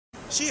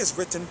She has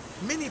written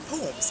many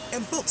poems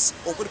and books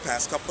over the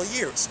past couple of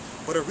years,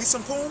 but her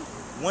recent poem,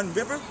 One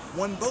River,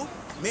 One Boat,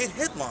 made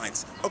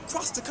headlines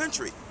across the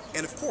country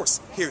and of course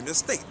here in the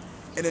state.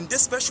 And in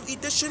this special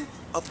edition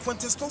of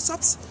Quintin's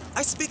Close-Ups,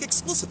 I speak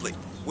exclusively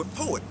with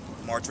poet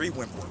Marjory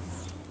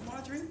Wentworth.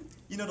 Marjory,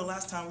 you know the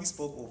last time we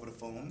spoke over the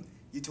phone,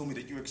 you told me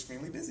that you were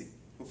extremely busy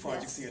with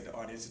projects here at the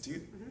Art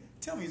Institute.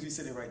 Tell me as we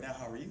sit here right now,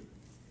 how are you?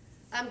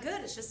 I'm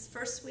good. It's just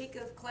first week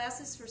of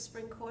classes for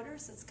spring quarter,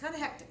 so it's kind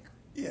of hectic.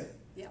 Yeah.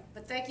 Yeah,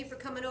 but thank you for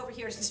coming over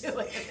here to do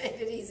it. It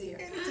made it easier.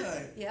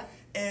 Anytime. Yeah.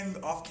 And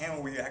off camera,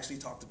 we actually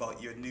talked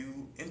about your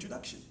new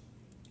introduction.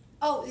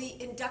 Oh,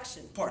 the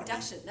induction. Pardon me.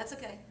 Induction. That's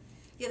okay.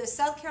 Yeah, the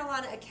South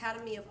Carolina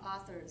Academy of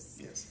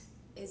Authors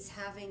is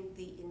having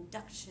the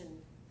induction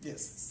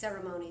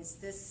ceremonies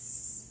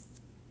this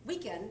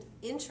weekend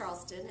in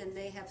Charleston, and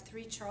they have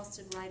 3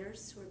 Charleston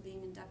writers who are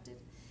being inducted,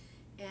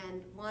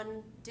 and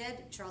 1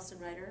 dead Charleston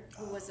writer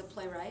who was a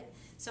playwright.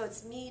 So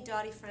it's me,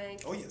 Dottie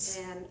Frank,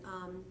 and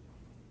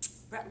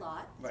Brett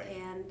Lott,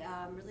 and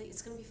really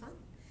it's going to be fun.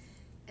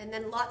 And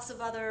then lots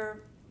of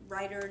other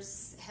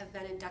writers have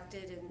been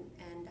inducted,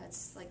 and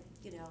it's like,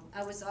 you know,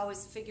 I was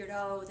always figured,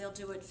 oh, they'll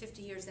do it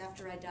 50 years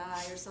after I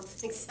die or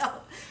something. So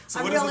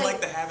what is it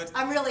like to have it?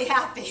 I'm really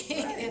happy.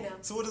 You know.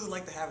 So what is it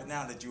like to have it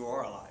now that you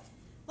are alive?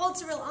 Well,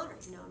 it's a real honor.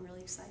 You know, I'm really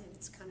excited.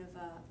 It's kind of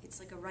it's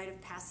like a rite of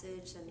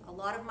passage, and a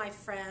lot of my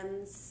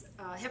friends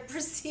have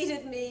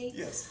preceded me.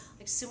 Yes.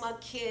 Like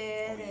Sumag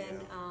Kid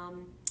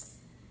and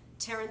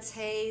Terrence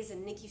Hayes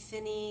and Nikki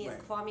Finney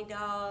and Kwame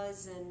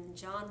Dawes and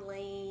John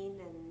Lane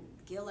and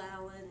Gil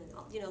Allen and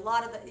all, you know, a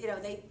lot of the, you know,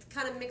 they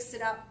kind of mixed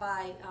it up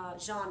by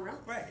genre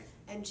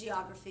and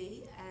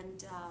geography,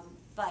 and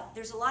but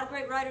there's a lot of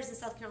great writers in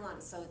South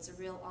Carolina, so it's a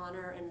real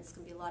honor, and it's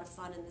going to be a lot of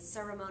fun, and the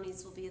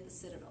ceremonies will be at the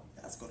Citadel.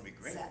 That's going to be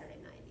great. Saturday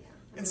night,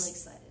 I'm really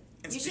excited.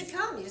 And you should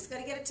come. You just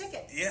got to get a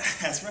ticket. Yeah,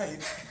 that's right.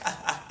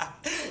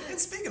 And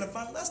speaking of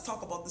fun, let's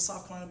talk about the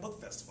South Carolina Book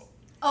Festival.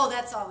 Oh,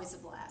 that's always a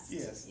blast.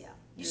 Yes. Yeah.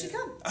 You should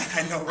come.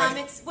 I know,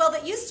 right? Well,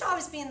 that used to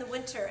always be in the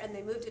winter, and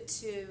they moved it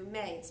to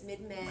May. It's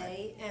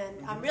mid-May,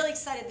 and I'm really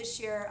excited this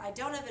year. I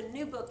don't have a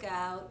new book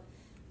out.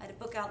 I had a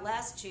book out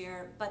last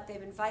year, but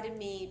they've invited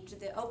me to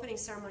the opening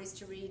ceremonies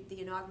to read the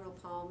inaugural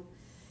poem.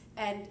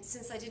 And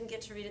since I didn't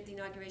get to read it at the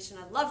inauguration,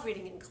 I love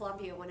reading it in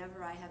Columbia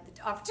whenever I have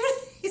the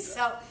opportunity,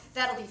 so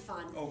that'll be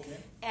fun. Okay.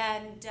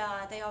 And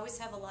they always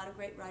have a lot of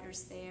great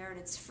writers there, and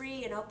it's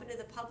free and open to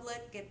the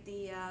public at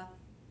the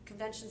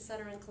Convention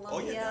Center in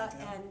Columbia.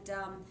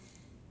 And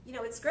you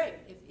know, it's great.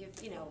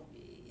 If you know,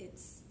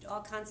 it's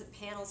all kinds of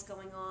panels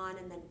going on,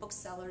 and then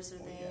booksellers are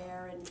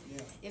there, and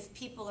if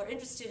people are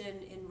interested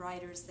in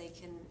writers, they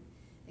can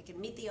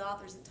meet the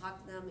authors and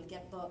talk to them and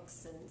get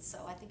books, and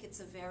so I think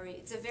it's a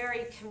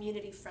very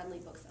community-friendly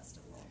book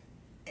festival.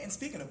 And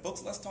speaking of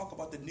books, let's talk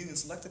about the new and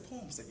selected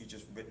poems that you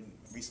just written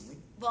recently.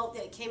 Well,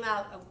 it came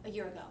out a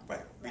year ago.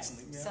 Right,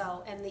 recently. Yeah.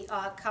 So, and the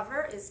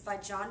cover is by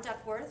John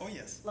Duckworth. Oh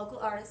yes. Local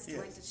artist. I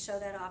like to show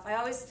that off. I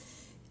always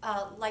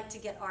like to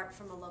get art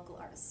from a local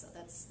artist, so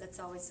that's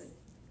always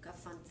a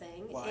fun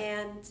thing. Why?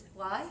 And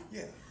why?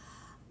 Yeah.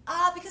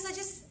 Because I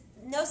just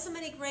know so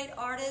many great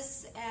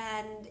artists,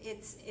 and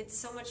it's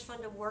so much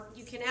fun to work.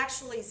 You can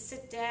actually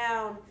sit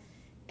down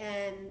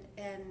and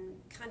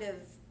kind of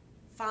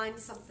find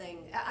something.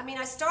 I mean,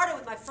 I started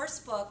with my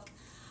first book.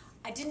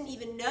 I didn't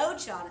even know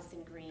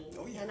Jonathan Green,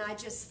 and I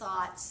just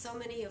thought so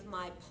many of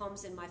my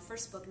poems in my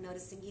first book,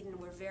 Noticing Eden,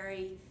 were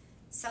very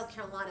South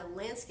Carolina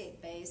landscape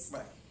based.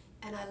 Right.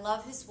 And I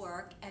love his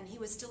work, and he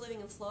was still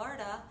living in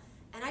Florida,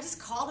 and I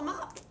just called him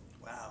up.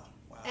 Wow.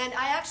 And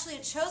I actually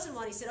had chosen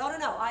one. He said, oh,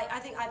 no, I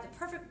think I have the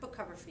perfect book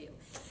cover for you.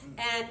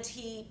 And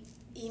he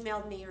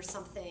emailed me or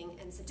something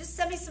and said, just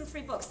send me some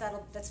free books.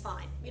 That's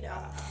fine, you know.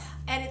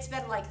 And it's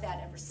been like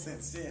that ever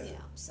since. Yeah,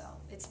 so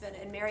it's been,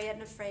 and Mary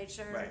Edna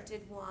Frazier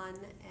did one,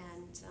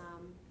 and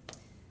I'm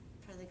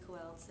trying to think who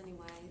else.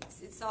 Anyway,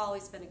 it's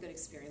always been a good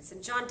experience.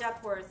 And John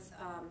Duckworth,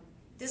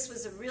 this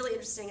was a really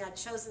interesting, I'd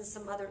chosen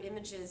some other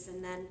images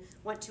and then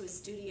went to his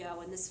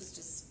studio, and this was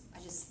just,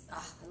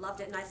 I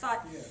loved it, and I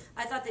thought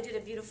they did a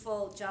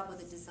beautiful job with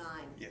the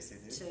design. Yes, they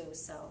did. Too,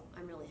 so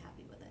I'm really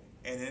happy with it.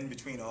 And in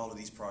between all of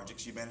these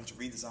projects, you managed to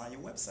redesign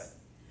your website.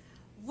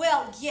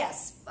 Well,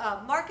 yes,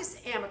 Marcus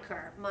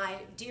Amaker, my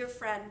dear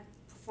friend,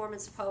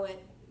 performance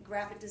poet,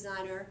 graphic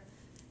designer,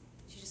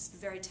 he's just a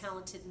very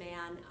talented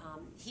man.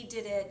 He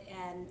did it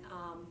and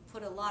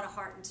put a lot of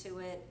heart into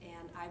it,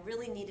 and I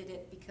really needed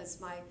it because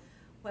my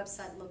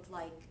website looked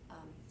like,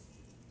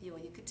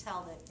 you could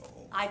tell that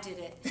I did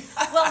it.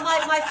 Well,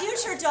 my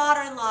future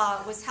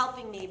daughter-in-law was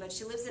helping me, but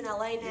she lives in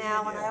LA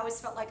now, and I always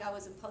felt like I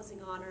was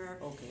imposing on her.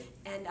 Okay.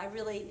 And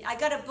I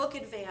got a book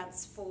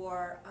advance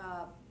for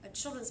a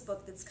children's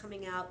book that's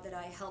coming out that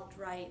I helped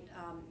write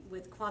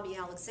with Kwame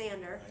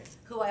Alexander,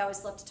 who I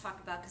always love to talk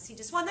about because he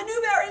just won the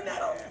Newbery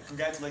Medal. Yeah,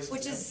 congratulations.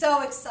 Which is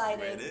so exciting.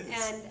 Right, it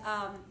is.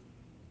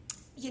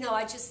 And,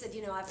 I just said,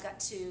 I've got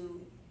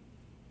to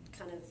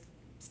kind of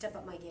step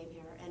up my game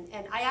here.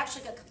 And I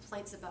actually got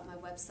complaints about my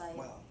website.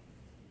 Wow.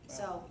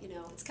 So,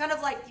 it's kind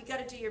of like you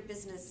got to do your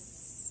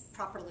business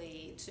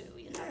properly too,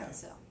 Yeah.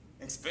 So.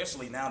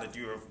 Especially now that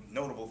you're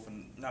notable for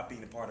not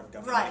being a part of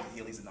Governor Nikki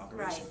Haley's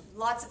inauguration. Right.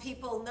 Lots of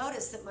people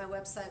noticed that my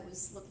website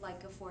looked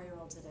like a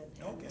 4-year-old did it,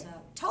 and Okay.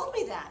 told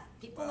me that.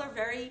 People are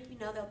very,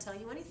 they'll tell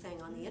you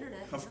anything on the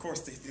internet. Of course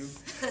they do.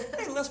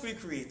 Hey, let's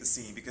recreate the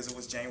scene, because it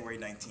was January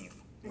 19th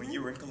when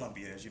you were in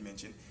Columbia, as you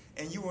mentioned,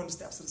 and you were on the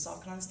steps of the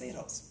South Carolina State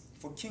House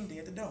for King Day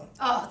at the Dome.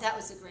 Oh, that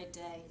was a great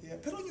day. Yeah,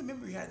 put on your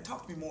memory hat and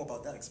talk to me more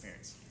about that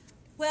experience.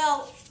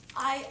 Well,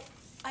 I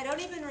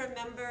don't even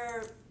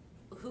remember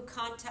who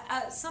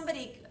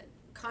somebody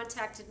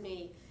contacted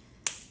me.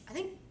 I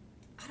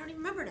don't even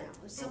remember now.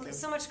 There was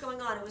so much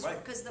going on. It was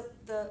because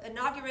the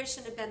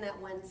inauguration had been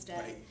that Wednesday.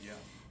 Right, yeah.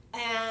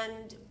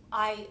 And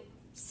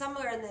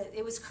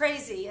it was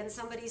crazy, and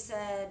somebody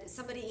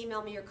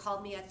emailed me or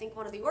called me, I think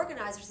one of the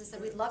organizers, and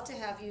said, we'd love to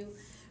have you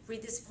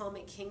read this poem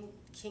at King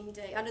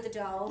Day under the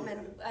Dome, and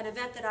an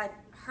event that I'd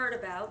heard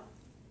about,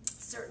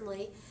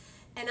 certainly.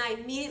 And I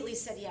immediately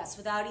said yes,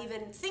 without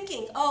even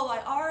thinking,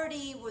 I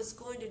already was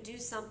going to do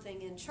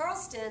something in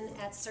Charleston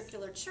at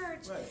Circular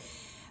Church. Right.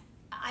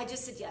 I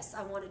just said yes.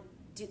 I wanted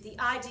to do the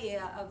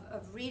idea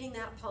of reading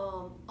that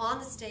poem on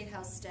the State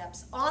House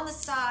steps, on the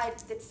side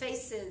that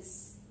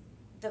faces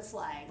the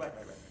flag. Right.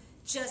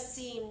 Just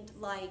seemed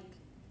like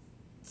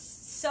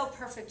so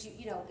perfect.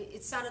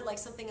 It sounded like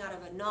something out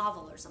of a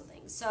novel or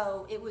something.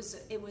 So it was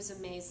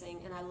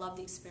amazing, and I loved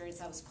the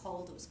experience. I was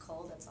cold. It was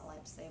cold. That's all I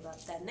have to say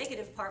about that.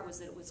 Negative part was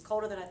that it was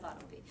colder than I thought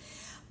it would be.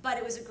 But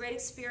it was a great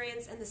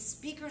experience, and the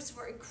speakers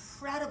were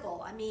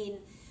incredible. I mean,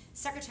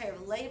 Secretary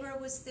of Labor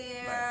was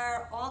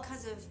there, all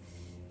kinds of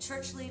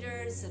church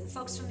leaders and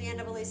folks from the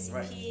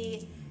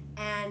NAACP,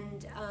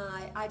 and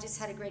I just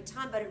had a great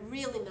time. But it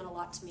really meant a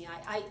lot to me.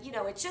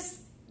 It's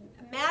just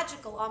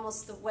magical,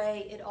 almost the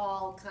way it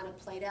all kind of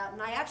played out.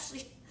 And I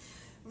actually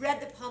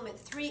read the poem at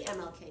 3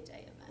 MLK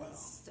Day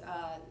events.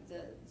 Wow.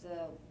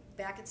 The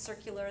back at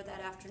Circular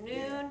that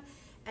afternoon,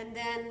 and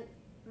then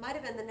might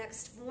have been the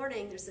next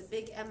morning. There's a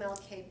big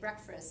MLK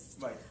breakfast.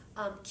 Right.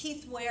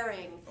 Keith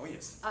Waring. Oh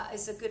yes.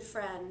 Is a good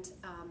friend.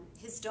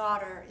 His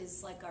daughter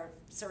is like our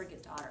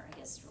surrogate daughter, I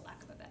guess, for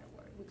lack of a better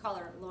word. We call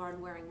her Lauren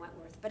Waring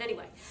Wentworth. But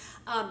anyway,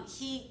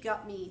 he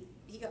got me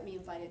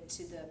invited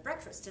to the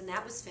breakfast, and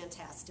that was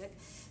fantastic.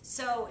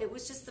 So it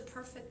was just the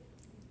perfect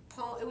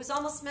poem. It was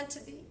almost meant to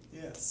be.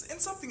 Yes. And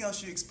something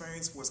else you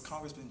experienced was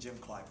Congressman Jim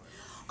Clyburn.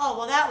 Oh,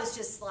 well, that was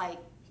just like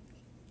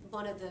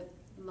one of the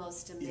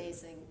most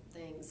amazing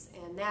things.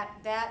 And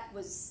that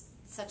was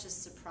such a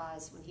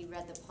surprise when he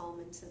read the poem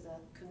into the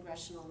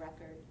congressional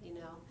record,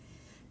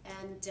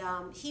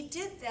 And he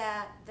did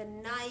that the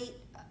night,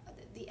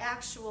 the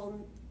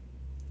actual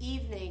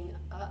evening,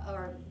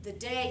 or the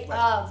day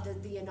of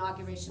the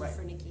inauguration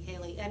for Nikki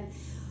Haley. And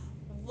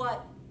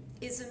what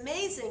is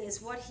amazing is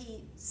what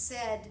he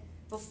said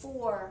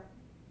before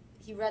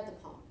he read the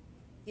poem.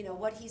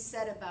 What he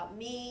said about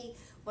me,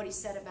 what he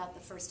said about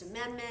the First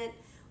Amendment,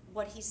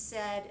 what he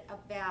said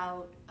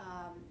about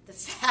the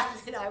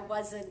fact that I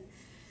wasn't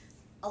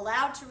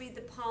allowed to read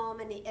the poem,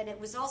 and it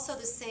was also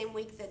the same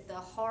week that the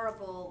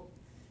horrible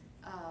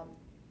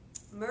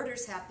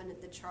murders happened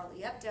at the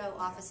Charlie Hebdo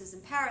offices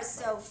in Paris,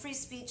 so free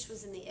speech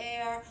was in the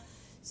air.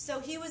 So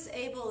he was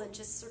able, in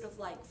just sort of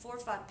like 4 or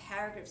 5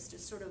 paragraphs, to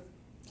sort of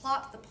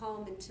plop the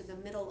poem into the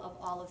middle of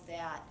all of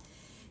that.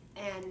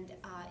 And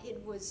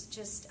it was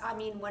just,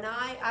 when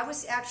I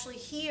was actually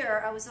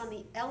here, I was on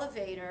the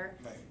elevator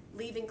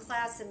leaving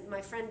class, and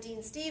my friend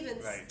Dean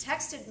Stevens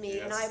texted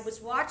me, and I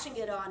was watching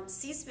it on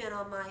C-SPAN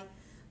on my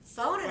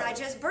phone, and I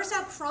just burst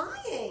out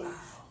crying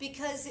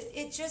because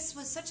it just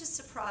was such a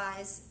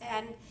surprise.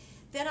 And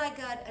then I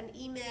got an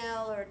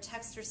email or a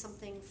text or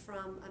something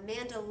from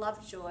Amanda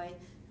Lovejoy,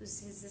 who's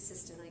his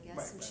assistant, I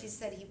guess, and she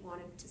said he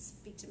wanted to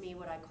speak to me,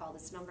 what I call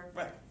this number.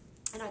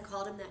 And I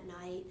called him that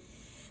night.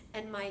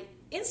 And my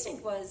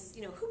instinct was,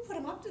 who put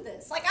him up to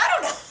this? Like, I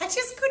don't know. I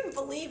just couldn't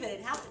believe it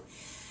had happened.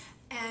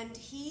 And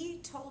he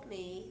told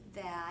me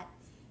that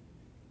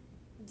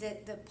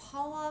the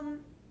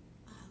poem,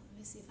 let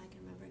me see if I can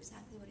remember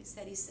exactly what he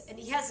said. And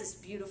he has this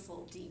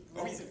beautiful, deep,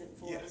 resonant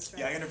voice.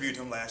 Yeah, I interviewed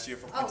him last year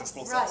for Quintin's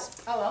Close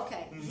Ups. Oh,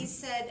 okay. Mm-hmm. He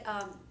said,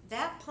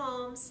 that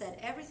poem said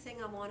everything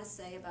I want to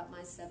say about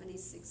my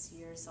 76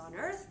 years on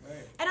Earth.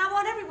 And I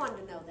want everyone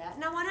to know that.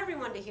 And I want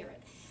everyone to hear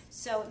it.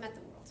 So it meant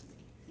the world to me.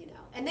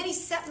 And then he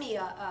sent me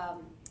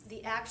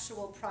the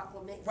actual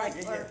proclamation.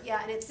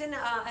 And it's in.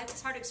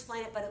 It's hard to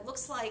explain it, but it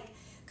looks like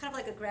kind of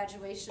like a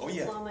graduation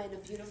diploma in a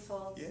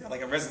beautiful. Yeah,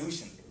 like a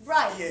resolution.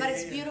 Right, but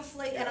it's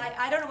beautifully, and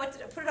I don't know what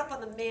to put it up on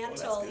the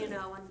mantle,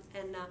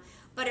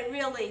 but it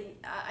really,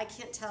 I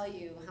can't tell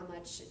you how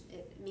much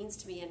it means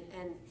to me,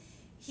 and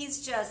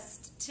he's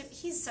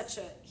such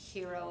a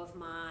hero of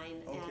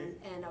mine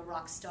and a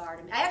rock star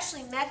to me. I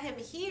actually met him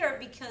here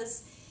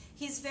because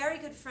he's very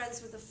good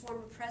friends with the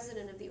former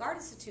president of the Art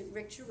Institute,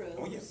 Rick Giroux,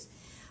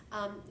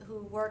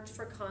 who worked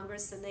for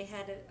Congress, and they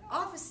had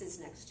offices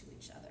next to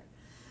each other.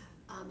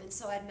 And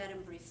so I'd met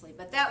him briefly,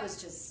 but that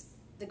was just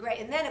the great.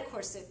 And then, of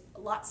course,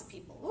 lots of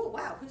people, oh,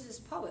 wow, who's this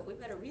poet? We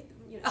better read them,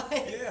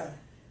 Yeah.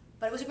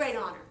 But it was a great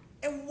honor.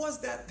 And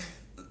was that,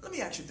 let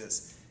me ask you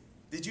this.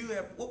 Did you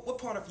have, what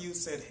part of you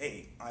said,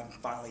 hey, I'm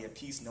finally at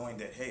peace knowing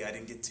that, hey, I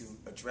didn't get to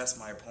address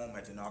my poem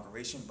at the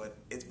inauguration, but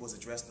it was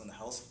addressed on the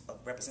House of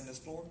Representatives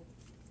floor?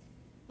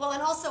 Well,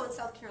 and also in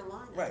South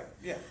Carolina. Right,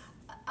 yeah.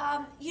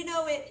 You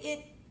know,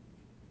 it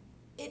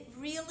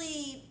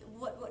really,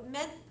 what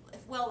meant,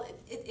 well,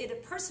 at a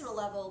personal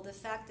level, the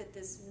fact that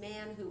this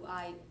man who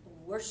I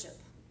worship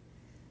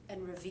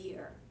and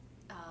revere,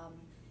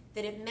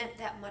 that it meant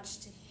that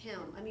much to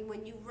him. I mean,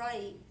 when you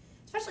write,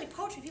 especially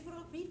poetry, people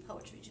don't read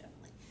poetry generally.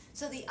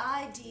 So the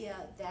idea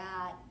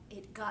that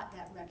it got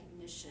that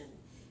recognition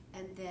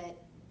and that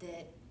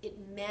it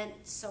meant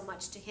so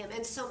much to him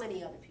and so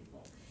many other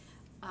people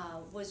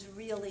was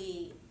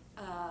really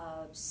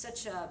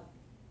such a,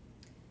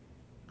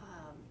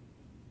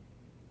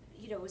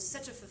 it was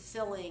such a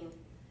fulfilling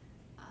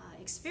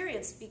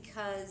experience,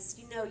 because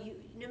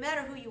no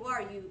matter who you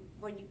are,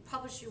 when you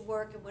publish your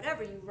work and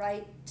whatever, you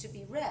write to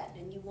be read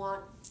and you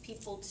want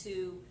people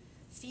to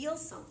feel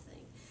something.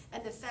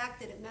 And the fact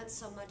that it meant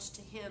so much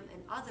to him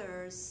and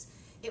others,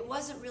 it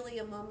wasn't really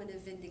a moment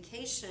of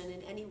vindication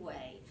in any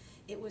way.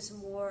 It was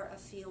more a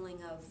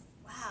feeling of,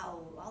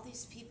 wow, all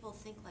these people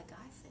think like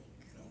I think.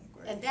 Oh,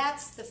 great. And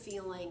that's the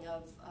feeling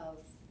of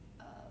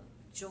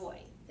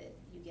joy that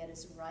you get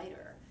as a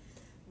writer,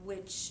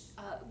 which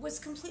was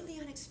completely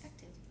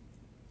unexpected.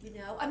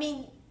 I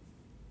mean,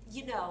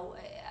 you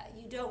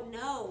don't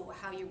know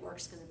how your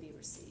work's going to be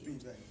received.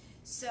 Exactly.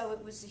 So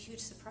it was a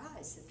huge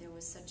surprise that there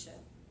was such a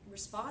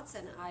response,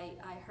 and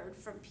I heard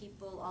from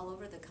people all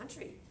over the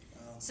country.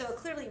 So it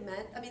clearly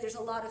meant, I mean, there's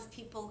a lot of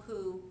people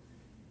who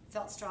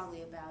felt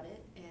strongly about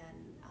it,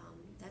 and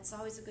that's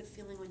always a good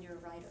feeling when you're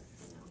a writer.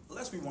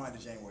 Let's rewind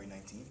to January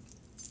 19th.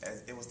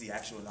 As it was the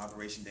actual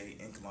inauguration day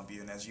in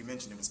Columbia, and as you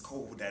mentioned, it was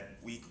cold that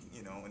week,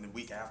 and the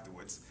week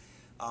afterwards.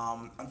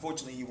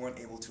 Unfortunately, you weren't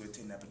able to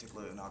attend that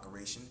particular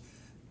inauguration.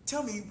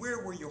 Tell me,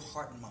 where were your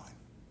heart and mind?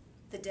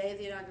 The day of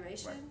the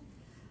inauguration? Right.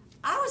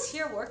 I was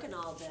here working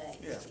all day,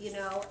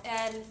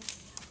 and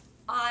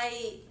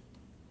I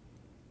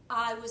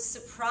was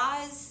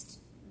surprised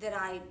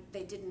that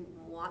they didn't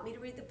want me to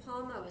read the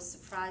poem. I was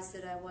surprised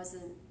that I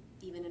wasn't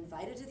even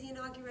invited to the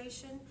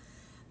inauguration.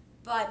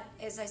 But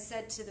as I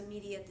said to the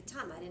media at the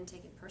time, I didn't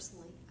take it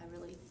personally. I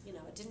really,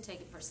 I didn't take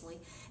it personally.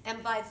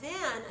 And by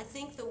then, I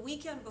think the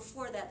weekend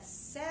before that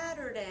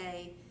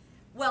Saturday,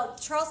 well,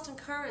 Charleston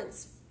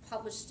Currents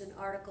published an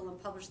article and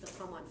published the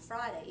poem on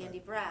Friday, Andy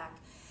Brack.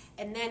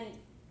 And then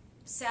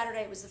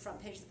Saturday it was the front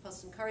page of the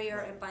Post and Courier,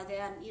 right. And by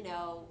then,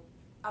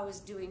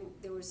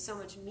 there was so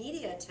much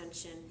media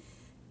attention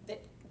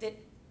that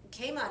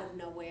came out of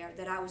nowhere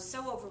that I was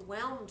so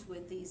overwhelmed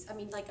with these. I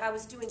mean, like, I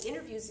was doing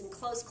interviews in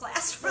closed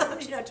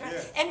classrooms,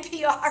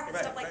 NPR and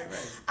stuff like that.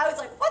 Right. I was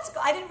like,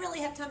 I didn't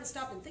really have time to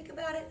stop and think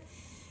about it.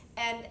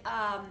 And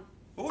I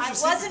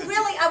wasn't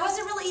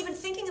really even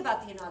thinking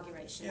about the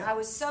inauguration. Yeah. I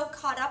was so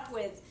caught up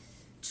with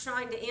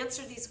trying to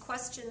answer these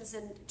questions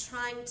and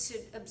trying to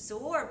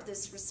absorb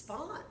this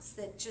response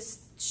that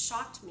just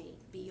shocked me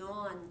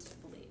beyond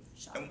belief.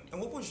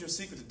 And what was your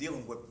secret to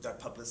dealing with that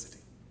publicity?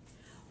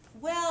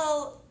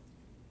 Well,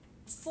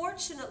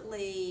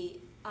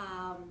 fortunately,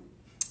 I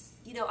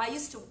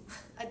used to,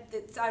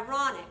 it's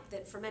ironic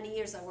that for many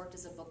years I worked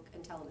as a book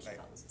and television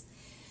publicist.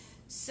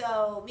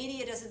 So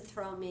media doesn't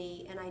throw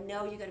me, and I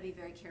know you got to be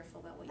very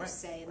careful about what you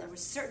say, and there were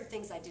certain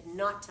things I did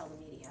not tell the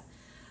media.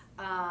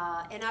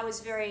 And I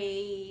was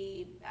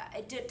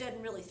it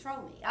didn't really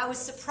throw me. I was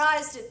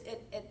surprised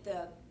at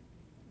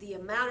the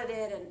amount of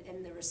it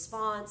and the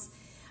response,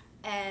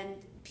 and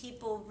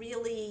people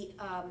really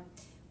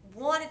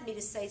wanted me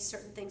to say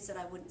certain things that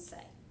I wouldn't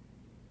say,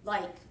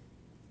 like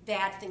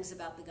bad things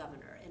about the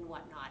governor and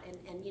whatnot. And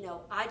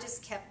I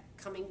just kept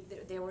coming.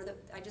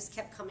 I just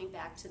kept coming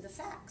back to the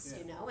facts,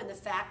 and the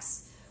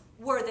facts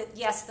were that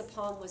yes, the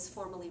poem was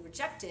formally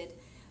rejected,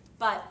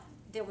 but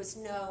there was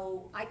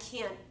I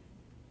can't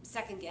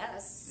second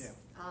guess.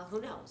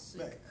 Who knows?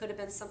 Right. It could have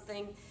been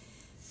something.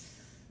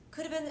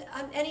 Could have been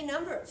any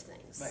number of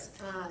things. Right.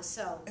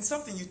 And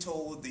something you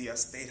told the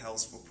State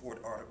House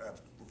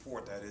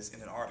report that is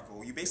in an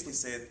article, you basically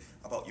said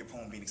about your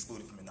poem being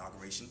excluded from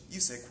inauguration. You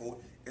said,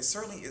 quote, "It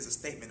certainly is a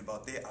statement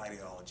about their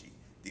ideology.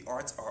 The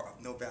arts are of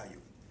no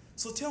value."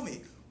 So tell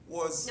me,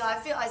 No,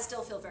 I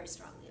still feel very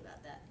strongly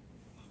about that.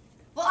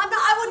 Well,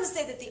 I wouldn't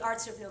say that the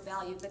arts are of no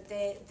value, but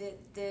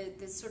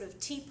the sort of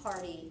Tea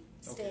Party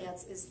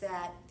stance is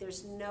that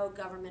there's no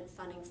government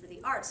funding for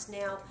the arts.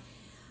 Now,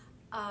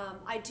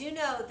 I do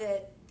know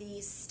that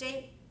the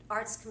State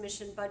Arts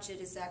Commission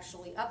budget is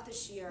actually up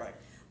this year,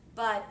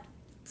 but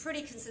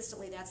pretty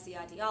consistently that's the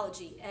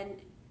ideology.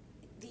 And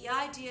the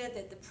idea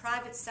that the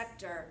private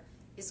sector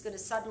is going to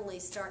suddenly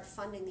start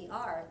funding the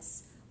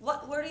arts,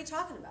 what are you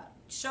talking about?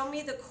 Show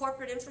me the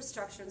corporate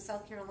infrastructure in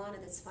South Carolina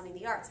that's funding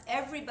the arts.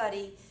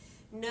 Everybody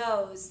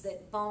knows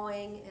that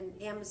Boeing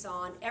and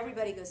Amazon,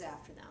 everybody goes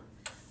after them.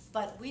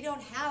 But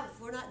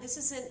this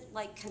isn't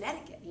like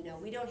Connecticut,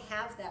 we don't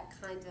have that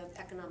kind of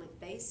economic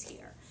base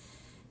here.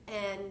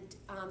 And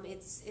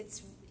it's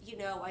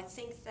I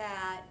think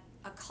that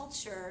a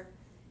culture,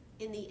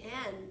 in the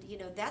end,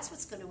 that's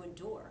what's going to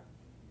endure.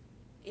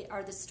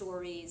 are the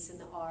stories and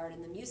the art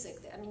and the music.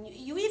 I mean,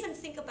 you even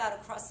think about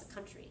across the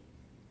country.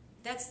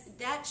 That's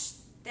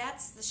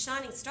the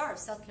shining star of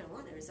South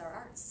Carolina is our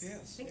arts.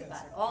 Yes, think yes.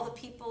 about it. All the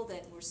people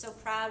that we're so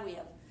proud we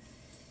have,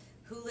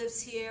 who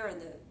lives here,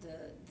 and the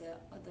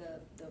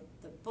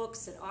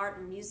books and art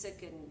and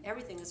music and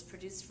everything is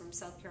produced from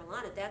South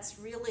Carolina. That's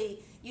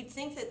really, you'd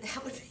think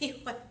that would be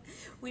what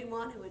we'd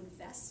want to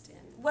invest in,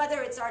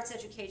 whether it's arts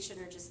education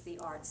or just the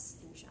arts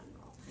in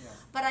general. Yeah.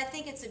 But I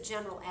think it's a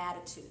general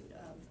attitude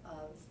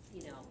of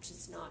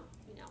just not,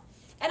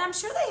 and I'm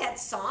sure they had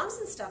songs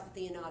and stuff at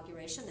the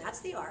inauguration.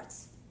 That's the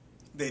arts.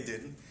 They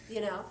didn't.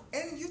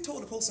 And you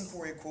told the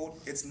Post-Inquiry,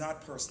 quote, "It's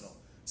not personal."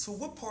 So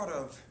what part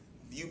of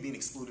you being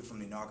excluded from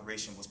the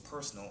inauguration was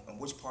personal, and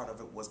which part of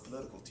it was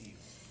political to you?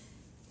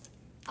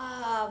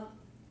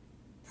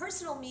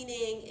 Personal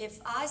meaning, if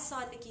I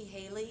saw Nikki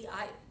Haley,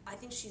 I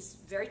think she's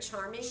very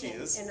charming. She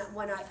is.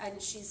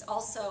 And she's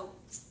also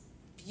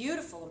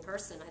beautiful in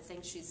person. I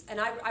think and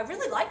I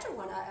really liked her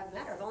when I've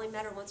met her. I've only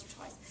met her once or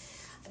twice.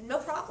 No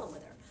problem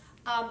with her.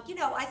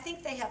 I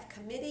think they have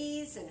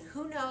committees, and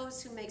who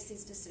knows who makes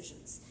these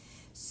decisions.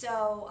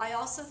 So I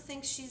also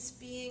think she's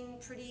being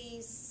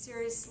pretty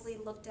seriously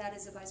looked at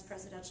as a vice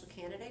presidential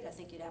candidate. I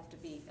think you'd have to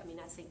be, I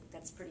think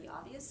that's pretty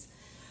obvious.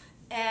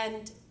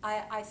 And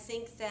I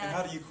think that... And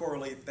how do you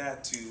correlate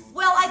that to...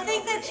 Well, I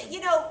think that,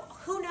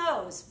 who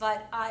knows,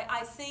 but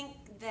I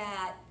think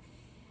that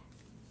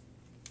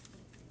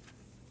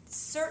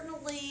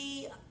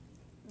certainly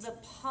the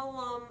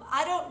poem,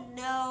 I don't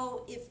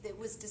know if it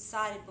was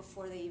decided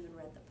before they even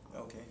read the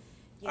poem. Okay.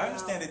 I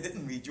understand they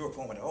didn't read your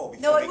poem at all.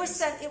 No, it was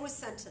sent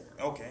to them.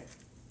 Okay.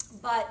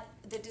 But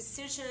the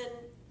decision,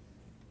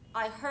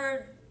 I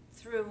heard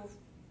through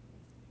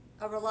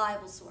a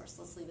reliable source,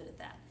 let's leave it at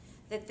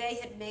that they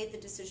had made the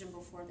decision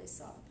before they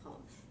saw the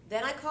poem.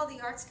 Then I called the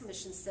Arts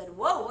Commission and said,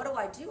 whoa, what do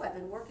I do? I've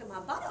been working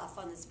my butt off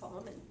on this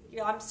poem, and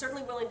I'm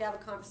certainly willing to have a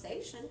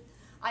conversation.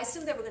 I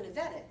assumed they were going to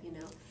vet it,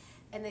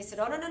 And they said,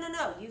 oh,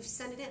 no, you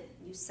send it in.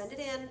 You send it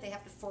in, they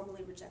have to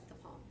formally reject the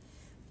poem.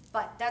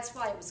 But that's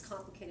why it was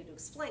complicated to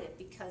explain it,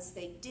 because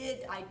I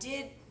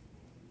did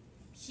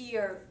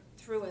hear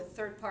through a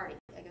third party,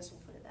 I guess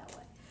we'll put it that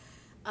way,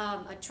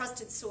 a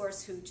trusted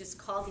source who just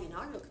called the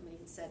inaugural committee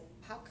and said,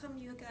 how come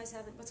you guys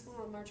haven't, what's going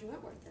on with Marjory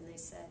Wentworth? And they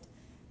said,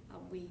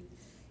 we're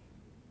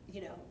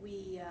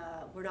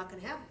not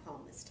going to have a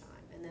poem this time.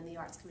 And then the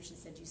Arts Commission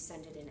said, you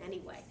send it in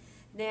anyway.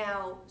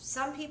 Now,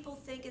 some people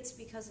think it's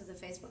because of the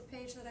Facebook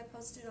page that I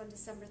posted on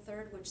December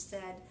 3rd, which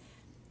said,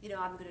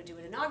 I'm going to do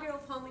an inaugural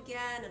poem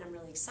again, and I'm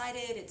really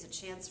excited. It's a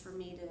chance for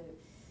me to,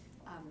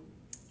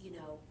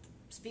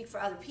 speak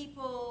for other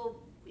people.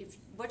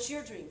 What's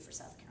your dream for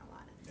South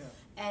Carolina? Yeah.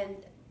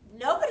 And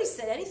nobody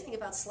said anything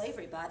about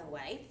slavery, by the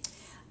way.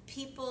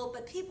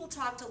 But people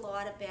talked a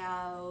lot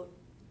about,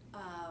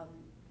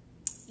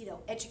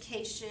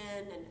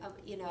 education and,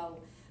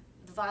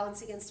 the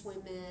violence against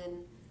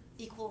women,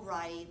 equal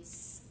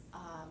rights,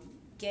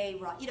 gay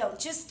rights,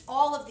 just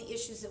all of the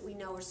issues that we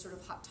know are sort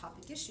of hot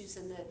topic issues,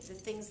 and the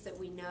things that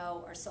we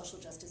know are social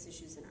justice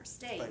issues in our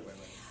state. Right.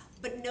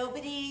 But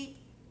nobody,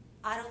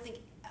 I don't think,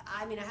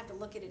 I have to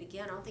look at it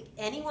again, I don't think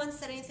anyone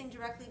said anything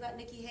directly about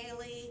Nikki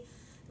Haley.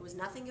 There was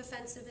nothing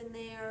offensive in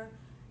there,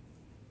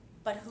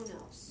 but who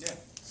knows? Yeah.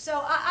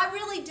 So I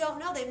really don't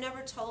know. They've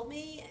never told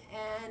me,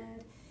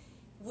 and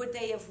would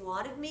they have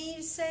wanted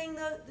me saying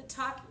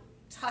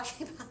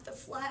talking about the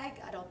flag?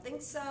 I don't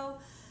think so.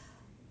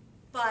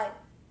 But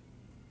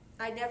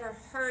I never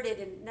heard it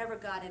and never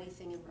got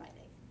anything in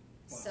writing.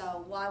 Wow.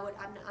 So why would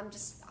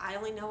I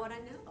only know what I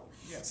know.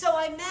 Yeah. So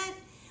I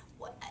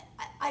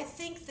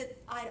think that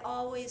I'd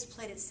always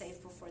played it safe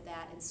before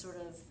that, and sort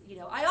of,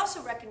 I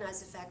also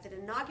recognize the fact that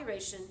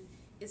inauguration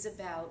is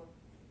about,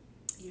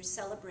 you're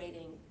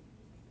celebrating,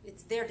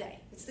 it's their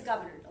day. It's the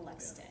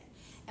governor-elect's day.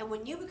 And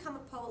when you become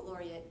a poet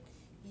laureate,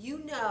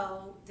 you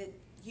know that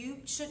you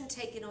shouldn't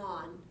take it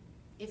on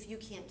if you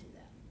can't do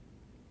that.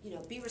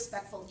 Be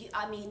respectful. You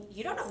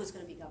don't know who's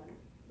going to be governor,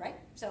 right?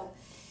 So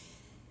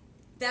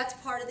that's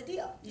part of the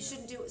deal. You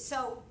shouldn't do it.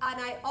 So,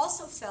 and I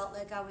also felt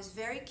like I was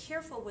very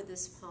careful with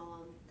this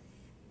poem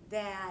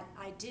that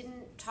I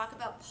didn't talk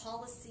about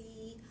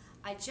policy.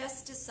 I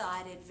just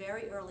decided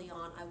very early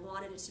on I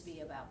wanted it to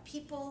be about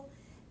people,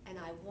 and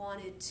I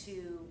wanted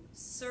to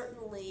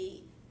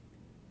certainly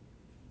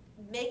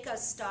make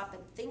us stop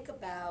and think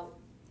about,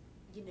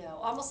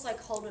 almost like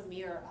hold a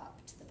mirror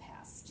up to the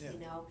past,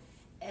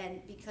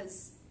 and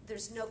because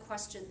there's no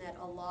question that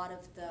a lot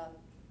of the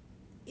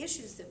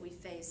issues that we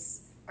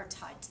face are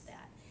tied to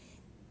that.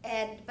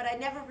 But I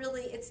never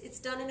really, it's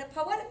done in a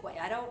poetic way.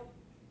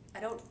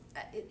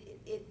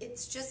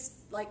 It's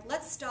just like,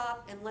 let's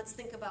stop and let's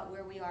think about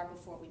where we are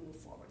before we move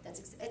forward. And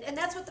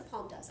that's what the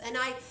poem does. And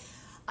I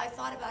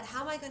thought about how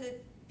am I going to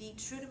be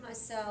true to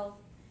myself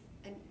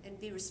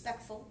and be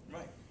respectful.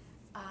 Right.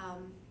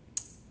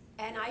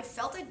 And I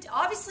felt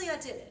obviously I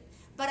did it.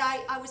 But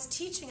I was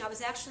teaching, I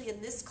was actually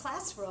in this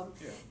classroom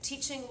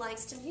teaching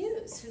Langston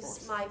Hughes,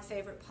 who's my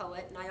favorite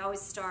poet, and I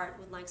always start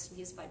with Langston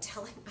Hughes by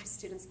telling my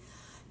students,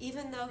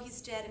 even though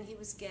he's dead and he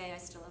was gay, I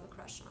still have a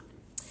crush on him.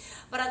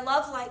 But I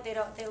love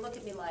they look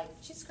at me like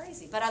she's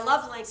crazy. But I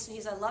love Langston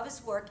Hughes. I love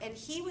his work, and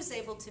he was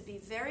able to be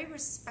very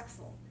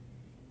respectful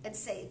and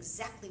say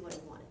exactly what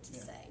he wanted to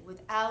say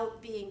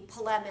without being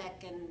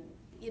polemic and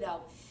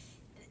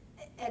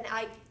And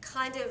I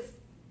kind of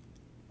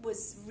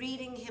was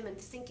reading him and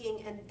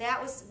thinking, and that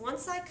was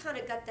once I kind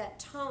of got that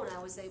tone, I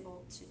was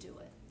able to do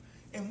it.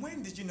 And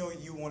when did you know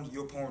you wanted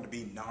your poem to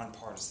be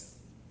nonpartisan?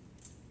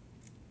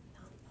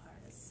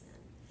 Nonpartisan.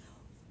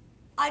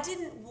 I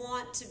didn't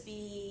want to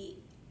be.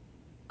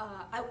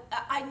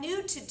 I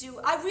knew to do.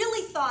 I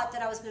really thought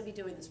that I was going to be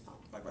doing this poem.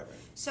 Right.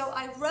 So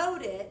I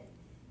wrote it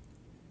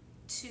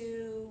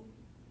to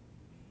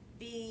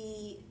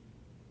be.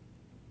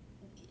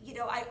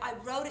 I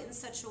wrote it in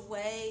such a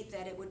way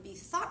that it would be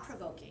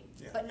thought-provoking,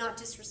 but not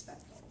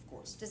disrespectful. Of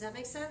course. Does that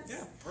make sense?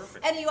 Yeah,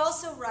 perfect. And you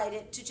also write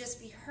it to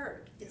just be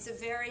heard. It's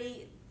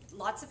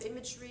lots of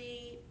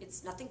imagery.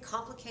 It's nothing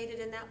complicated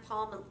in that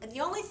poem. And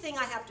the only thing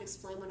I have to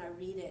explain when I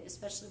read it,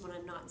 especially when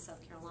I'm not in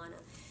South Carolina,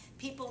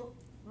 people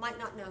might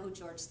not know who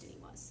George Stinney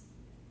was,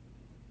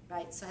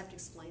 right? So I have to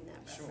explain that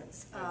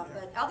reference.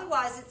 But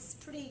otherwise, it's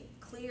pretty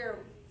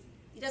clear.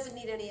 He doesn't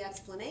need any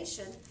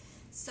explanation.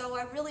 So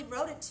I really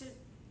wrote it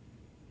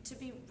to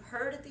be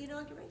heard at the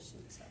inauguration.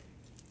 So.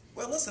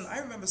 Well, listen, I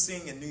remember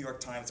seeing a New York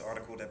Times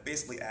article that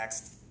basically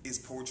asked, is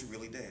poetry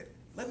really dead?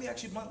 Let me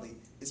ask you bluntly,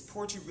 is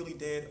poetry really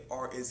dead,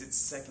 or is its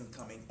second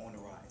coming on the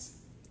rise?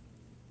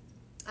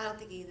 I don't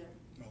think either.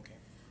 Okay.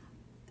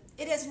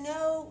 It has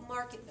no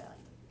market value.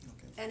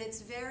 Okay. And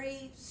it's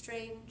very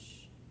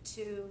strange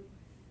to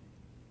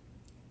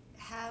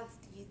have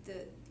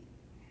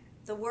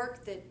the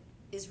work that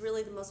is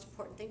really the most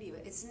important thing to you.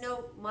 It's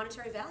no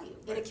monetary value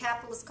in a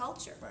capitalist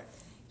culture. Right.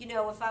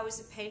 If I was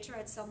a painter,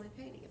 I'd sell my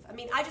painting.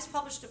 I just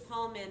published a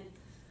poem in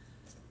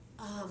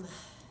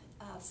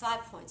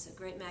 5 Points, a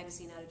great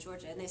magazine out of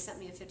Georgia, and they sent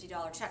me a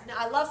 $50 check. Now,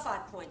 I love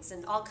 5 Points,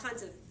 and all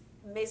kinds of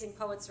amazing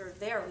poets are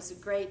there. It was a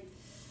great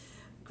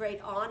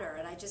honor,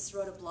 and I just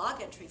wrote a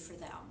blog entry for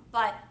them.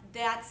 But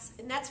that's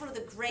one of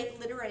the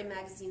great literary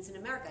magazines in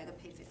America. I got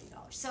paid $50.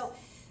 So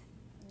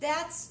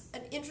that's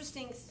an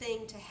interesting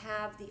thing to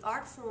have the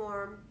art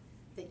form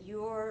that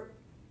your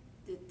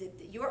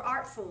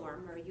art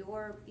form or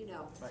your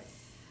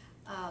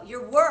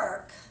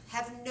work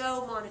have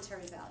no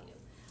monetary value.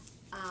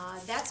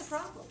 That's a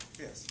problem.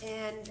 Yes.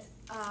 And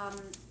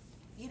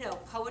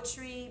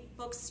poetry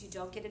books, you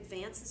don't get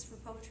advances for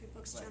poetry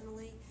books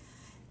generally.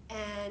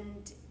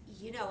 And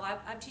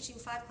I'm teaching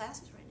 5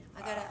 classes right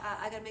now.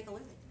 I gotta make a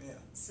living. Yeah.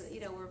 So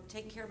we're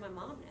taking care of my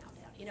mom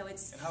now.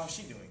 It's. And how is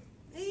she doing?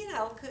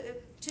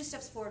 2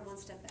 steps forward, 1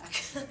 step back.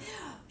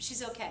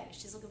 She's okay.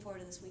 She's looking forward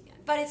to this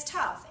weekend. But it's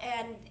tough,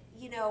 and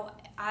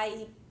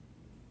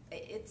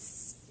it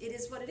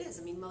is what it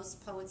is.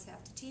 Most poets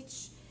have to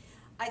teach.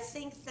 I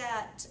think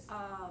that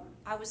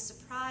I was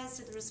surprised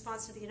at the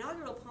response to the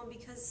inaugural poem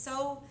because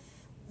so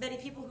many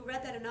people who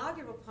read that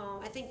inaugural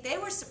poem, I think they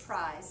were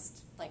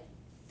surprised, like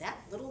that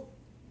little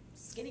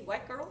skinny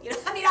white girl.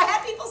 I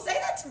had people say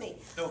that to me.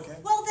 Okay.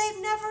 Well,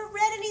 they've never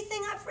read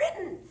anything I've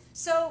written.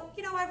 So,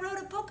 I wrote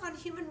a book on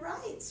human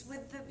rights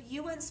with the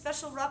UN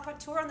Special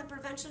Rapporteur on the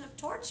Prevention of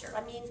Torture.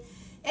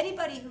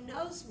 Anybody who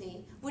knows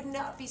me would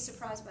not be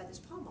surprised by this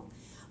poem.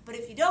 But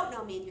if you don't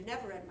know me and you've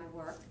never read my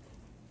work,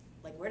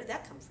 where did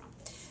that come from?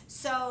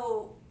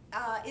 So,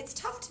 it's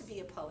tough to be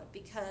a poet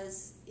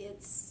because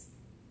it's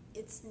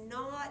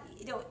not,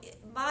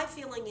 my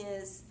feeling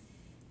is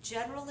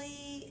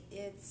generally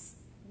it's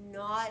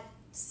not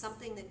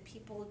something that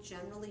people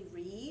generally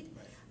read,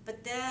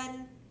 but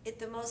then at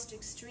the most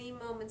extreme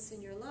moments in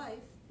your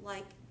life,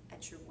 like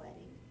at your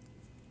wedding,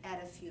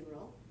 at a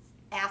funeral,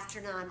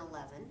 after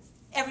 9/11,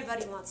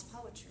 everybody wants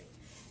poetry.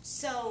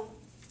 So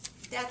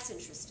that's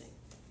interesting.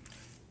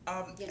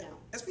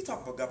 As we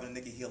talk about Governor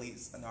Nikki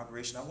Haley's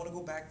inauguration, I want to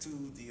go back to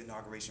the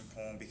inauguration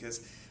poem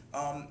because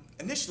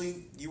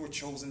initially you were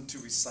chosen to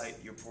recite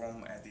your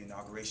poem at the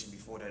inauguration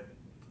before that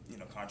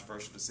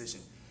controversial decision.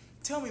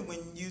 Tell me, when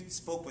you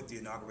spoke with the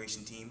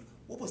inauguration team,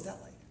 what was that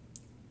like?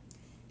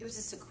 It was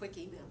just a quick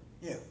email.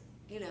 Yeah.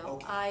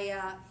 Okay.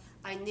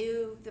 I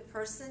knew the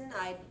person.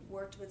 I'd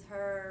worked with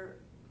her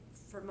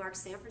for Mark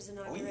Sanford's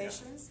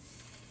inaugurations.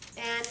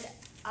 Oh, yeah. And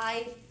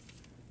I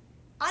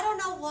don't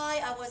know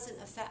why I wasn't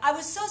offended. I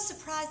was so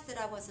surprised that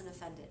I wasn't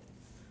offended.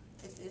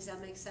 Does that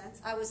make sense?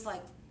 I was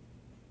like,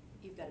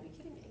 you've got to be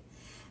kidding me.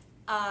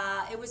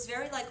 It was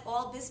very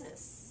all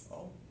business.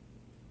 Oh.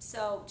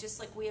 So just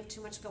like we have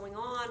too much going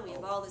on, we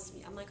have all this.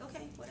 I'm like,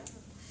 okay, whatever.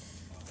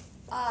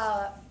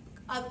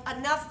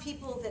 Enough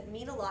people that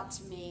mean a lot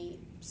to me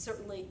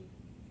certainly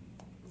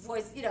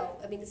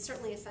it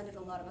certainly offended a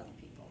lot of other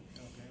people.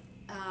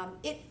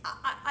 Okay.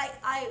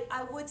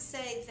 I would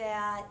say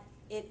that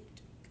it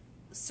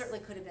certainly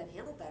could have been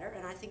handled better,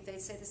 and I think they'd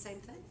say the same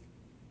thing.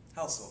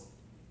 How so?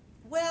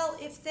 Well,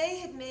 if they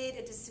had made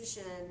a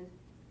decision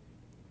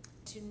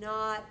to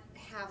not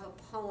have a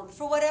poem,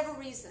 for whatever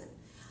reason,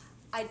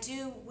 I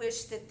do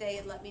wish that they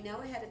had let me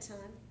know ahead of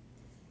time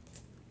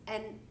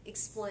and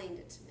explained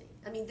it to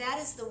me. That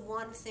is the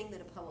one thing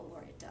that a poet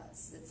laureate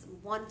does. It's the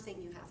one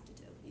thing you have to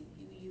do.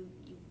 You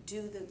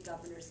do the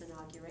governor's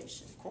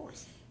inauguration. Of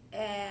course.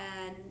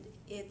 And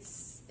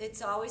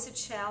it's always a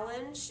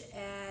challenge,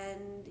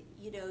 and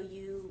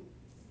you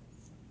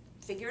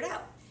figure it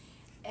out.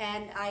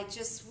 And I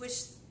just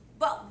wish,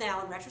 well,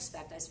 now in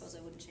retrospect, I suppose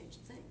I wouldn't change a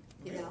thing,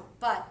 you know,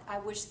 but I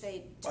wish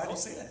they'd Why do you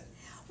say that?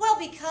 Well,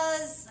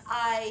 because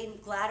I'm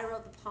glad I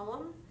wrote the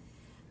poem,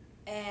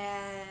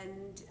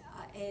 and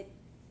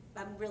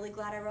I'm really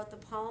glad I wrote the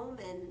poem,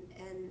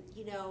 and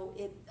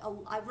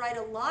I write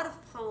a lot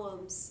of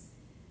poems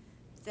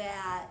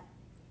that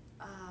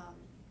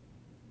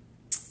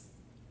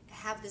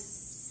have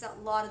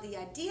a lot of the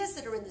ideas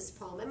that are in this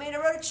poem. I mean, I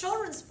wrote a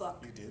children's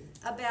book. You did?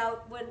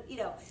 About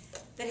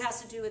that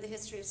has to do with the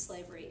history of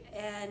slavery,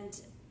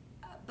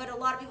 but a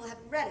lot of people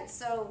haven't read it.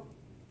 So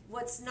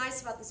what's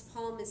nice about this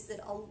poem is that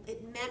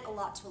it meant a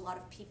lot to a lot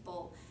of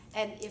people,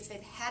 and if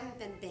it hadn't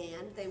been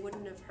banned, they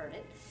wouldn't have heard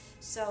it,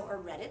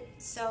 or read it.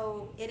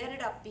 So it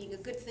ended up being a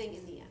good thing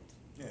in the end.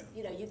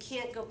 Yeah. You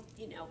can't go,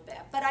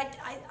 bad. But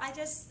I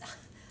just,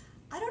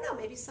 I don't know.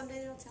 Maybe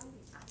someday they'll tell me.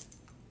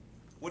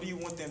 What do you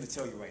want them to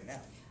tell you right now?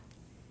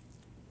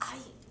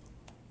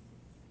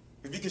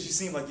 Because you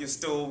seem like you're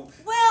still...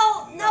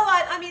 Well, no,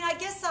 I mean, I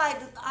guess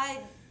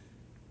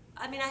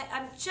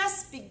I'm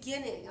just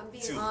beginning. I'm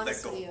being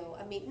honest with you.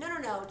 I mean,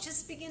 no,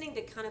 just beginning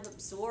to kind of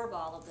absorb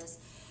all of this,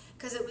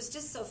 because it was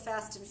just so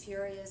fast and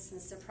furious and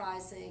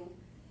surprising.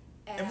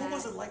 And what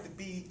was it like to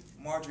be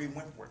Marjory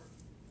Wentworth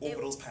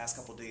over those past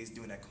couple of days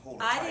doing that whole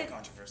entire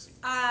controversy?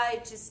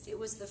 It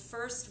was the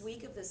first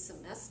week of the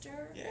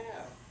semester.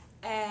 Yeah.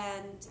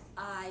 And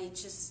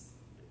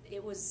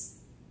it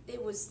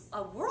was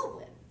a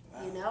whirlwind.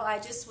 Wow. I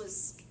just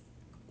was,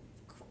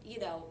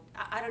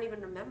 I don't even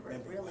remember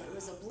it really. It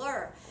was a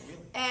blur. Oh, really?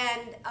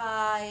 And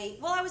I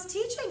was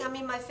teaching. I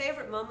mean, my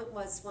favorite moment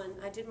was when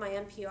I did my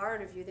NPR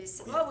interview. They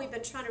said, "Oh, we've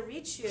been trying to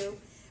reach you.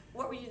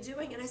 What were you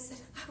doing?" And I said,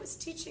 "I was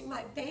teaching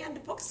my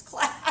banned books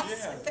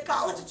class at the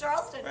College of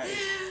Charleston." Right.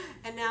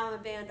 And now I'm a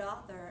banned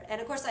author.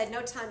 And of course, I had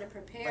no time to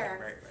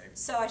prepare. Right.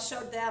 So I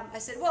showed them. I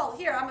said, "Well,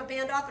 here, I'm a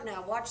banned author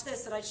now. Watch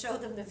this." And I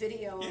showed them the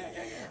video.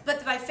 Yeah.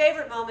 But my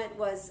favorite moment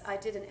was I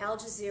did an Al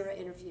Jazeera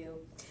interview.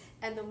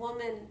 And the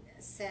woman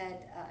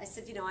said, I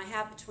said, I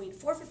have between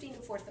 4:15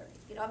 and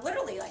 4:30. I'm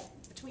literally like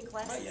between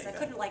classes. Right, I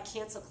couldn't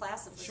cancel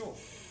classes. Sure.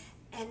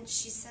 And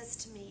she says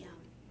to me,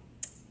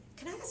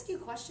 "Can I ask you a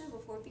question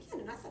before we begin?"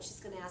 And I thought she's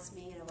going to ask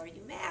me, are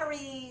you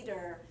married,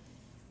 or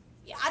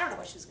I don't know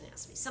what she was going to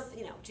ask me. Something,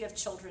 do you have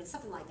children?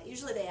 Something like that.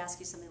 Usually they ask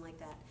you something like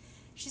that.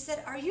 She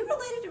said, "Are you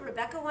related to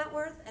Rebecca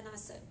Wentworth?" And I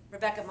said,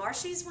 "Rebecca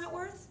Marshey's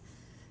Wentworth?"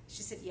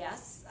 She said,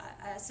 "Yes."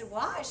 I said,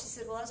 "Why?" She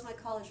said, "Well, that was my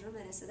college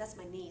roommate." I said, "That's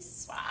my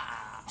niece."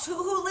 Wow.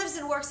 Who lives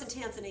and works in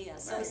Tanzania.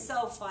 So it's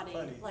so funny.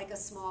 Like a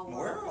small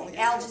world. Like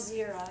Al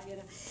Jazeera,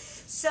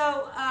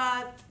 So,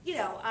 I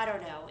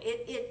don't know.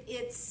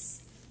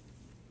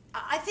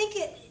 I think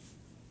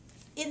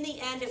in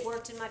the end, it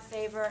worked in my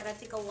favor, and I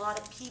think a lot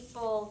of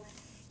people,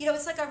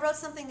 it's like I wrote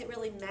something that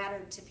really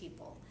mattered to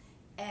people,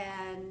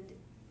 and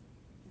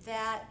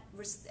that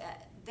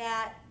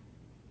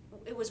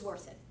it was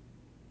worth it.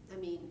 I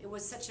mean,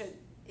 it's such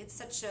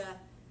a,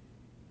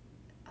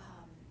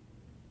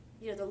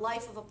 the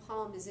life of a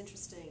poem is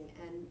interesting,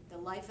 and the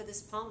life of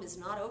this poem is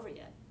not over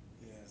yet.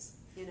 Yes.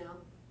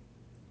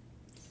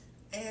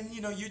 And,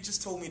 you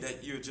just told me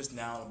that you're just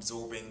now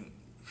absorbing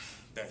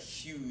that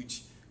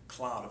huge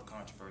cloud of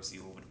controversy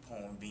over the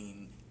poem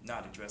being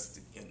not addressed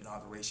at the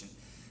inauguration.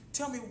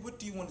 Tell me, what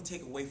do you want to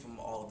take away from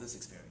all of this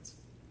experience?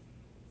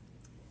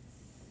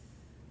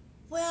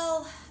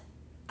 Well,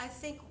 I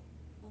think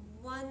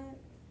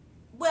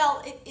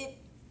it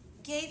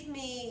gave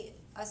me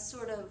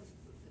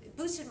it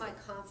boosted my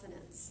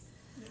confidence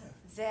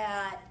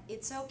that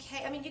it's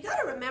okay. I mean, you got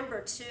to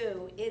remember,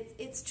 too,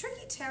 it's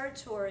tricky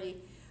territory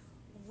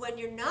when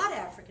you're not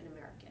African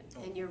American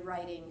and you're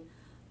writing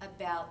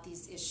about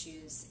these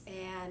issues.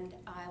 And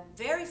I'm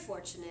very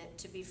fortunate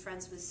to be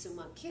friends with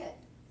Suma Kidd,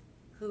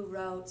 who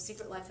wrote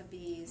Secret Life of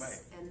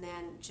Bees, and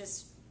then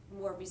just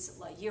more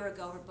recently, a year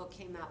ago, her book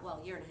came out,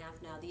 a year and a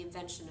half now, The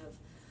Invention of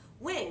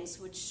Wings,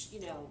 which,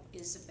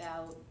 is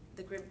about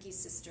the Grimke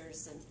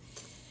sisters and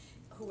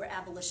who were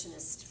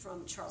abolitionists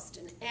from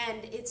Charleston.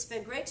 And it's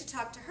been great to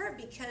talk to her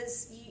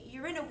because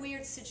you're in a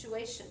weird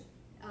situation.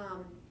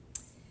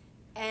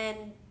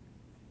 And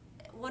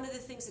one of the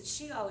things that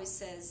she always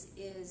says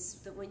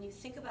is that when you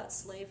think about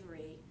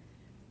slavery,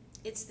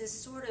 it's this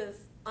sort of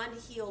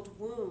unhealed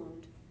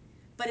wound,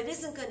 but it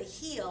isn't going to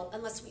heal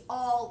unless we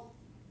all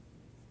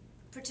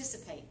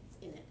participate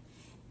in it,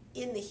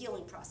 in the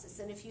healing process.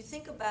 And if you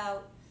think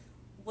about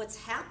what's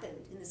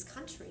happened in this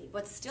country,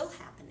 what's still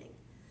happening,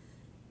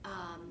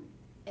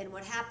 and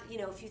what happened,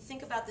 if you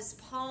think about this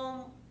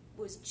poem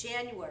was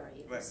January,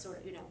 it was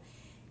sort of,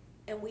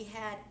 and we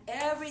had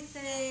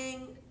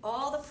everything,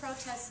 all the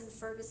protests in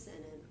Ferguson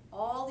and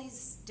all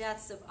these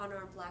deaths of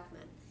unarmed black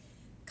men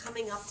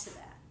coming up to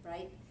that,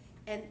 right?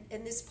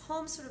 And this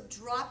poem sort of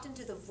dropped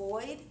into the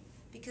void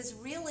because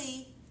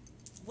really,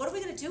 what are we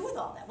going to do with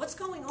all that? What's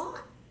going on?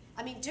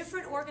 I mean,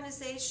 different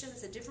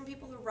organizations and different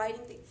people are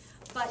writing things,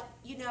 but,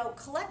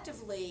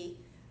 collectively,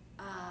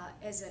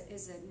 as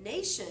a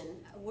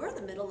nation, we're in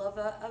the middle of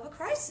a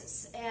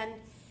crisis. And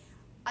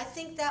I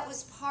think that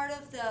was part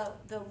of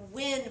the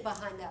wind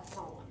behind that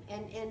poem.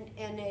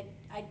 And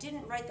I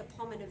didn't write the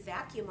poem in a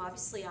vacuum.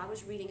 Obviously, I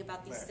was reading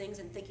about these things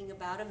and thinking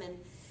about them.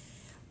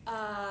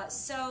 And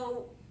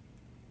so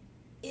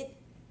it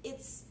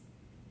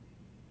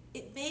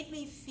made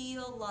me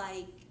feel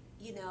like,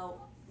 you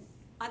know,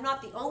 I'm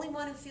not the only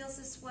one who feels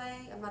this way.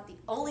 I'm not the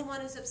only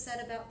one who's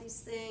upset about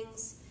these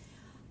things.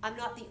 I'm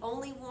not the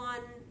only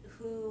one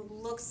who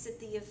looks at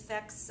the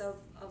effects of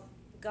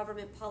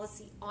government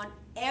policy on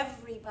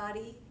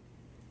everybody.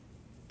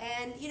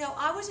 And, you know,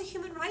 I was a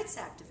human rights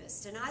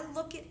activist, and I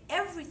look at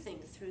everything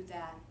through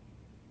that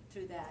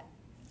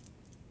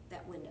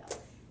window.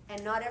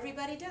 And not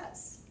everybody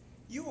does.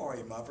 You are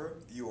a mother,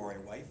 you are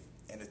a wife,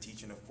 and a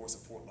teacher, and of course a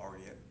Port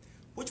Laureate.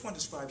 Which one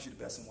describes you the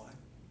best and why?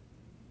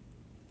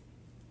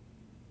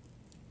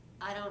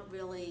 I don't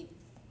really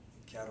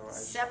Categorize.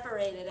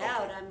 Separate it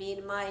out. I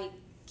mean, my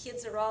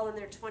kids are all in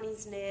their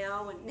 20s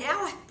now, and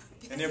now I'm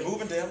busy. And they're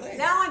moving to LA.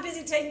 Now I'm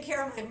busy taking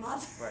care of my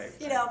mother. Right.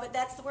 You know, but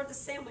that's the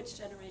sandwich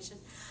generation.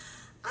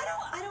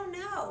 I don't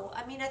know.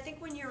 I mean, I think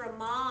when you're a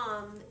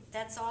mom,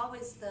 that's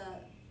always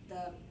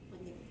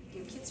when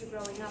your kids are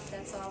growing up,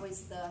 that's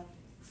always the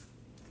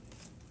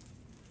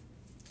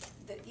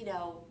you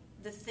know,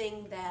 the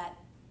thing that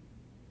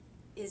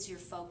is your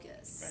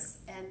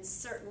focus. Right. And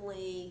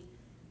certainly,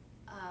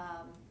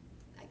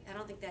 I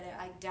don't think that,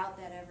 I doubt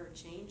that ever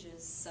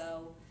changes.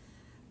 So,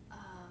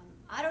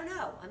 I don't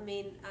know. I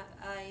mean,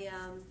 I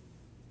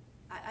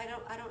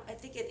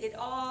think it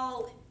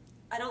all,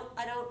 I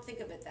don't think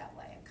of it that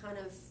way. I kind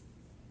of,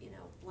 you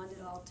know, blend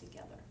it all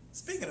together.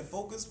 Speaking of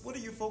focus, what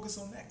do you focus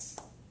on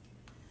next?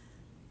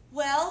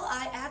 Well,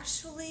 I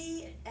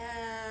actually,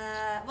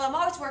 I'm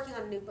always working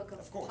on a new book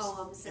of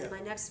poems, and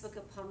my next book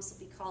of poems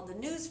will be called The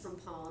News from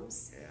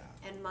Poems.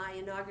 Yeah. And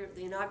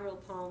the inaugural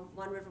poem,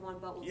 One River, One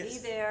Boat, will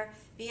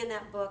be in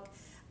that book.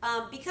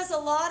 Because a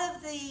lot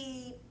of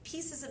the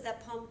pieces of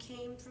that poem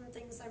came from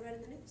things I read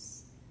in the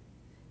news.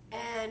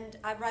 And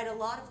I write a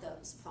lot of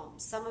those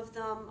poems. Some of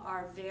them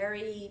are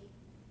very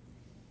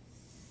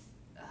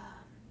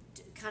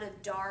kind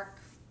of dark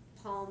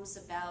poems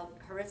about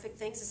horrific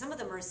things, and some of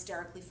them are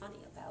hysterically funny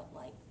about,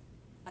 like,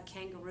 a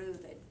kangaroo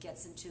that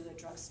gets into a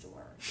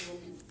drugstore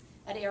in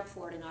an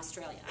airport in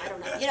Australia. I don't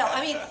know. You know,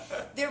 I mean,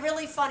 they're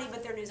really funny,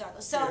 but they're news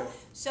articles.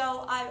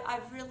 So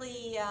I've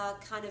really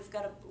kind of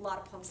got a lot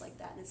of poems like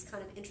that, and it's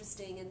kind of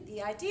interesting. And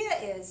the idea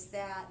is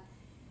that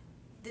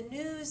the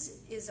news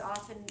is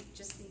often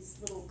just these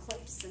little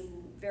clips and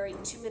very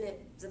 2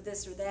 minutes of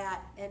this or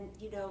that, and,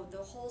 you know, the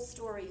whole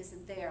story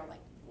isn't there.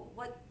 Like,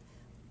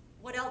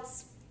 what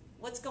else?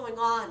 What's going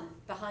on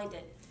behind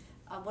it?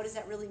 What does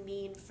that really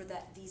mean for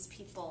these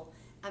people?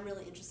 I'm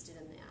really interested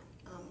in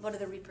that. What are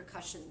the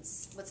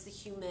repercussions? What's the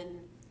human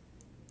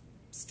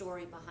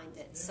story behind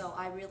it? Yeah. So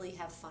I really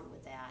have fun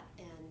with that.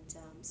 And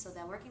so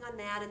I'm working on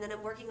that. And then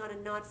I'm working on a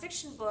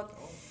nonfiction book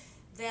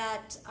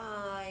that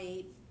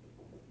I've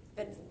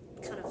been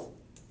kind of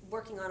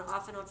working on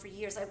off and on for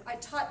years. I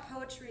taught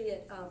poetry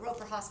at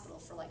Roper Hospital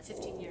for like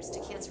 15 years to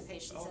cancer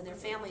patients and their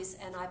families,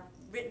 and I've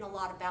written a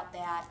lot about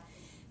that.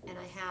 And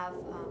I have,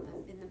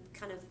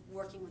 kind of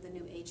working with a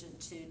new agent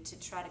to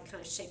try to kind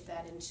of shape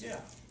that into. Yeah.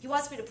 He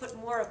wants me to put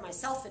more of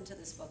myself into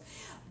this book,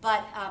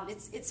 but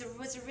it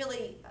was a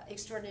really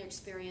extraordinary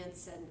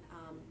experience, and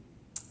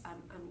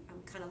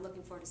I'm kind of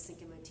looking forward to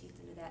sinking my teeth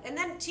into that. And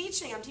then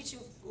teaching, I'm teaching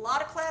a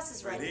lot of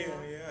classes right now.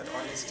 Yeah, the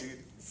audience too.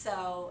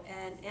 So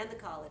and the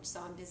college,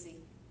 so I'm busy.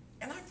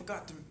 And I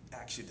forgot to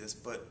ask you this,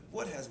 but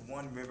what has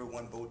One River,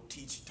 One Boat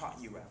taught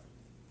you, Rafa?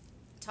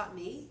 Taught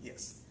me?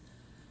 Yes.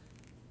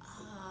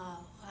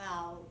 Oh,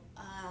 wow.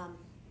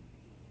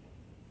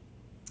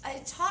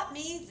 It taught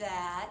me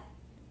that,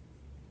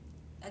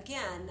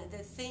 again, the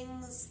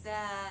things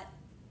that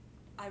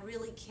I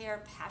really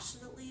care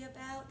passionately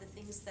about, the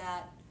things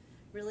that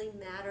really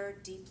matter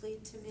deeply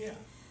to me,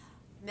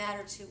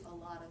 matter to a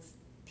lot of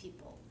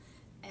people.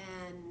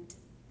 And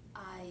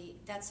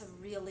that's a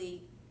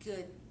really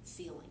good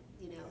feeling,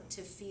 you know,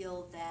 to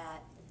feel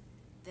that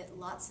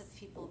lots of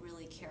people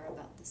really care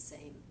about the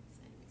same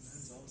things.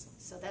 That's awesome.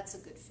 So that's a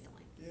good feeling.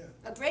 Yeah.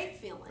 A great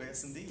feeling.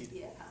 Yes, indeed.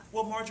 Yeah.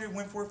 Well, Marjory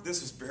Wentworth, this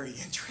was very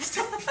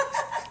interesting.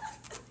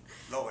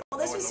 Lord,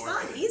 this was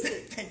fun. Easy.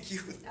 Thank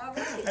you. All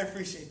right. I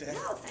appreciate that.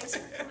 No, thanks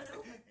for coming on.